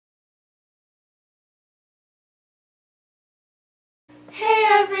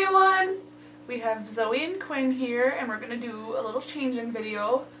We have Zoe and Quinn here, and we're going to do a little changing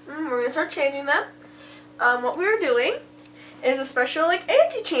video. We're going to start changing them. What we're doing is a special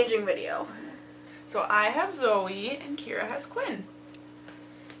Auntie changing video. So I have Zoe and Kira has Quinn.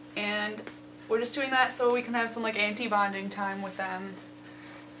 And we're just doing that so we can have some Auntie bonding time with them.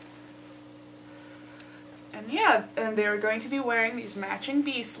 And yeah, and they're going to be wearing these matching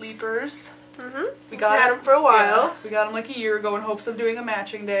bee sleepers. We had them for a while. Yeah, we got them a year ago in hopes of doing a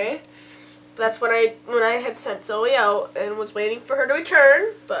matching day. That's when I had sent Zoe out and was waiting for her to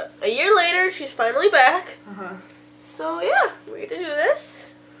return. But a year later, she's finally back. So yeah, we get to do this.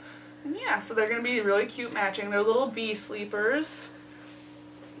 And yeah, so they're going to be really cute matching. They're little bee sleepers.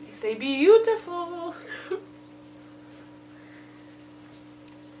 They say Bee-UTIFUL.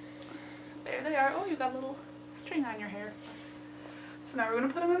 So there they are. Oh, you got a little string on your hair. So now we're going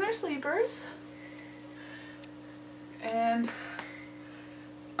to put them in their sleepers. And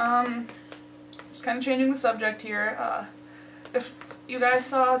just kind of changing the subject here. If you guys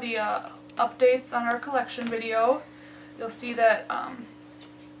saw the updates on our collection video, you'll see that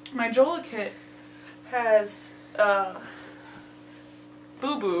my Jola kit has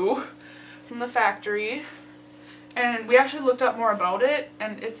Boo Boo from the factory, and we actually looked up more about it,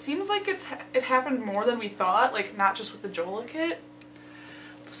 and it seems like it happened more than we thought, not just with the Jola kit.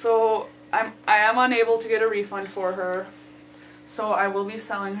 So I am unable to get a refund for her, so I will be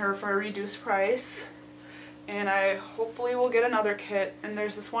selling her for a reduced price, and I hopefully will get another kit. And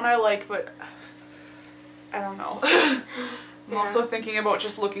there's this one I like, but I don't know. I'm also thinking about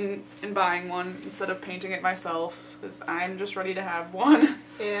just looking and buying one instead of painting it myself, because I'm just ready to have one.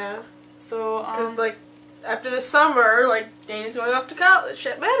 Yeah. So, because after the summer, Danny's going off to college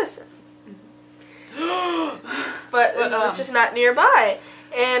at Madison. but it's just not nearby.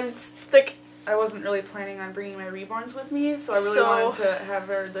 And I wasn't really planning on bringing my Reborns with me, so I really wanted to have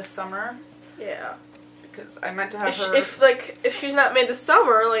her this summer. Yeah. Because I meant to have her. If she's not made this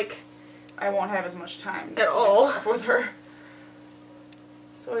summer, I won't have as much time at all stuff with her.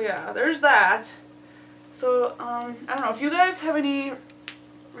 So yeah, there's that. So I don't know if you guys have any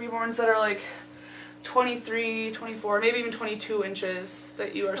Reborns that are 23, 24, maybe even 22 inches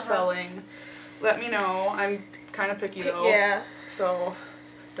that you are selling. Let me know. I'm kind of picky though. Yeah. So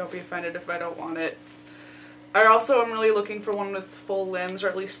don't be offended if I don't want it. I also am really looking for one with full limbs, or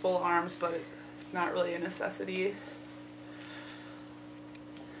at least full arms, but it's not really a necessity.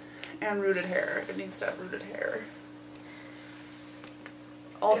 And rooted hair. It needs to have rooted hair.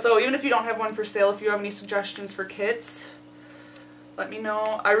 Also, even if you don't have one for sale, if you have any suggestions for kits, let me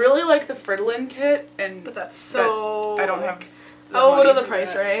know. I really like the Fridolin kit, but that's so... I don't have out of the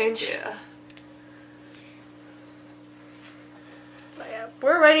price range. Yeah. But yeah,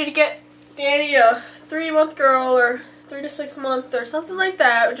 we're ready to get Danny a 3-month girl, or 3 to 6 month, or something like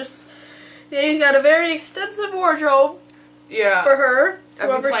that. Danny's got a very extensive wardrobe. Yeah. For her. I've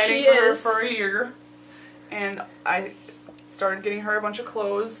been planning for her for a year, and I started getting her a bunch of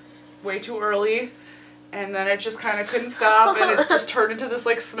clothes way too early, and then it just kind of couldn't stop, and it just turned into this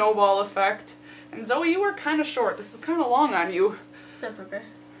snowball effect. And Zoe, you were kind of short. This is kind of long on you. That's okay.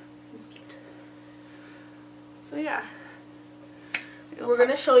 It's cute. So yeah. We're going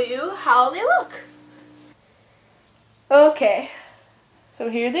to show you how they look. Okay. So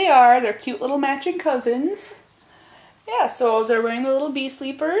here they are. They're cute little matching cousins. Yeah, so they're wearing the little bee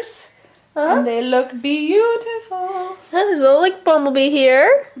sleepers. And they look beautiful. There's a little bumblebee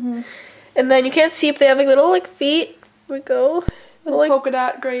here. And then you can't see if they have little feet. Here we go. Little polka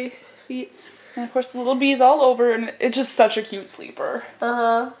dot gray feet. And of course the little bees all over, and it's just such a cute sleeper.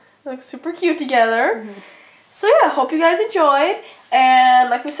 Looks super cute together. So yeah, hope you guys enjoyed. And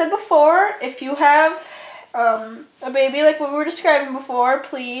like we said before, if you have a baby like what we were describing before,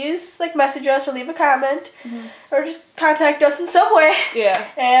 please message us or leave a comment, or just contact us in some way. Yeah.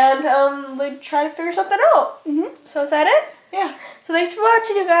 And we'd try to figure something out. So is that it? Yeah. So thanks for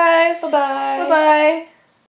watching, you guys. Bye-bye. Bye-bye.